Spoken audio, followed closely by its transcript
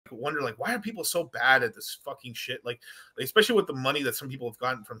wonder like why are people so bad at this fucking shit? Like especially with the money that some people have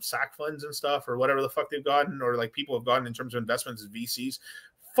gotten from SAC funds and stuff or whatever the fuck they've gotten, or like people have gotten in terms of investments as VCs.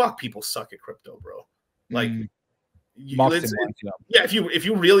 Fuck, people suck at crypto, bro. Like yeah, if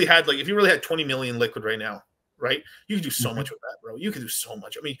you really had 20 million liquid right now, right? You could do so much with that, bro. You could do so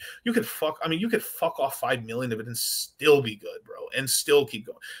much. I mean, you could fuck off 5 million of it and still be good, bro, and still keep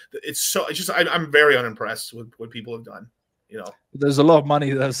going. It's just I'm very unimpressed with what people have done. You know, there's a lot of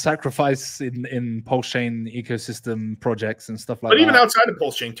money that's sacrificed in Pulse Chain ecosystem projects and stuff like that. But even outside of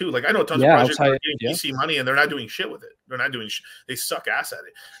Pulse Chain too, like I know tons of projects that are getting VC money and they're not doing shit with it. They're not doing. They suck ass at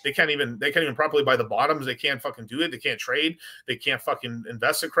it. They can't even properly buy the bottoms. They can't fucking do it. They can't trade. They can't fucking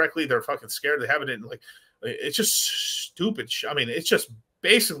invest it correctly. They're fucking scared. They have it in like. It's just stupid. I mean, it's just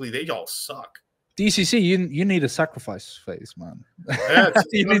basically they all suck. DCC, you need a sacrifice phase, man. Yeah,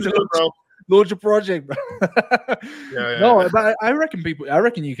 you need to launch a project, bro. Yeah. No, but I reckon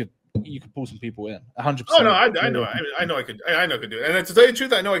you could pull some people in 100%. Oh no, I know. I know I could do it. And to tell you the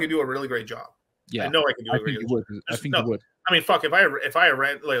truth, I know I could do a really great job. Yeah, I know I can do it. I think you would. I mean, fuck. If I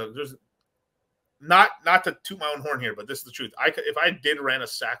ran like there's not to toot my own horn here, but this is the truth. If I did ran a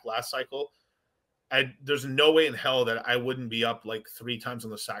SAC last cycle. There's no way in hell that I wouldn't be up like 3 times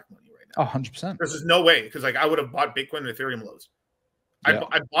on the SAC money right now. 100%. There's just no way because like I would have bought Bitcoin and Ethereum lows. Yeah.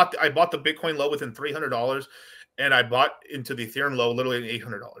 I bought the Bitcoin low within $300, and I bought into the Ethereum low literally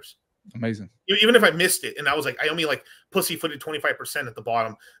 $800. Amazing. Even if I missed it, and I was like, I only like pussyfooted 25% at the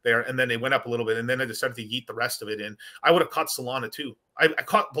bottom there, and then they went up a little bit, and then I decided to eat the rest of it in. I would have caught Solana too. I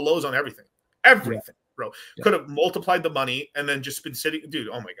caught the lows on everything. Bro, could have multiplied the money and then just been sitting, dude.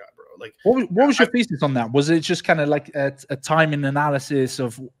 Oh my god, bro! Like, what was your thesis on that? Was it just kind of like a timing analysis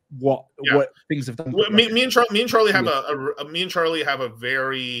of what things have done? Me and Charlie have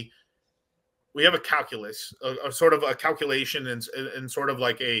we have a calculus, a sort of a calculation and sort of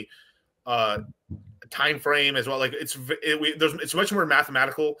like a time frame as well. Like it's much more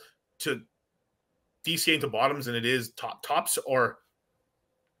mathematical to DCA into bottoms than it is tops or.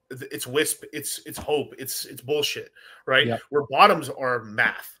 It's wisp, it's hope, it's bullshit, right? Yeah. Where bottoms are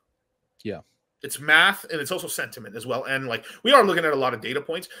math. Yeah. It's math and it's also sentiment as well. And like we are looking at a lot of data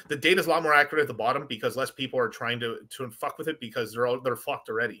points. The data is a lot more accurate at the bottom because less people are trying to fuck with it because they're fucked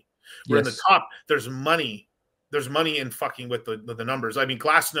already. Where in the top, there's money. There's money in fucking with the numbers. I mean,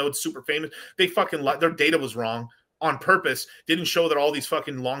 Glassnode's super famous. They fucking their data was wrong on purpose. Didn't show that all these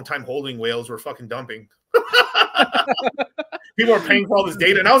fucking long time holding whales were fucking dumping. People are paying for all this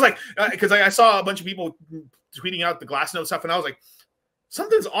data, and I was like, because I saw a bunch of people tweeting out the Glassnode stuff, and I was like,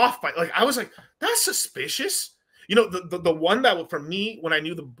 something's off. I was like, that's suspicious. You know, the one that for me when I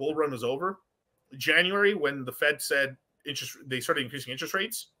knew the bull run was over, January when the Fed said they started increasing interest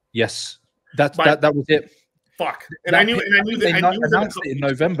rates. Yes, that was it. Fuck, and I knew they announced it in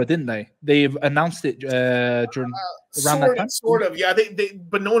November, didn't they? They announced it during around that time. Sort of, yeah.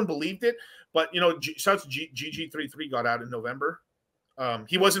 But no one believed it. But you know, GG33 got out in November.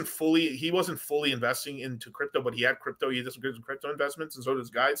 He wasn't fully investing into crypto, but he had crypto. He did some good crypto investments, and so did his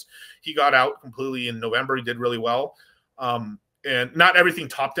guys. He got out completely in November. He did really well. And not everything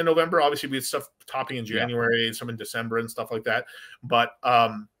topped in November. Obviously, we had stuff topping in January, some in December, and stuff like that. But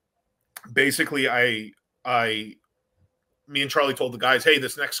basically, me and Charlie told the guys, hey,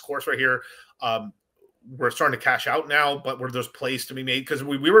 this next course right here, we're starting to cash out now, but there's plays to be made because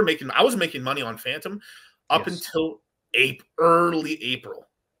I was making money on Phantom up until early April,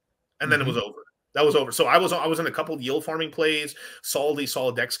 and then it was over. That was over. So I was in a couple of yield farming plays.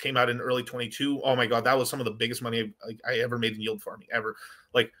 Solid Dex came out in early 22. Oh my god, that was some of the biggest money I ever made in yield farming ever.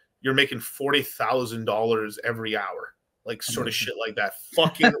 Like you're making $40,000 every hour, like sort of shit like that.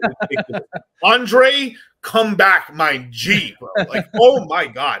 Fucking ridiculous. Andre, come back, my G, bro. Like oh my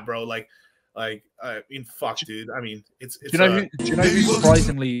god, bro. Like I mean, fuck, dude. I mean, it's. Do you know who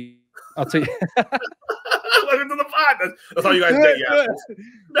surprisingly? I'll tell you. Welcome to the pod. That's all you guys did. Yeah.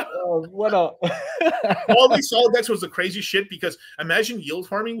 No. What up? All these solid decks was the crazy shit because imagine yield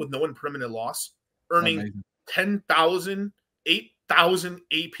farming with no impermanent loss, earning 10,000, 8,000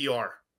 APR.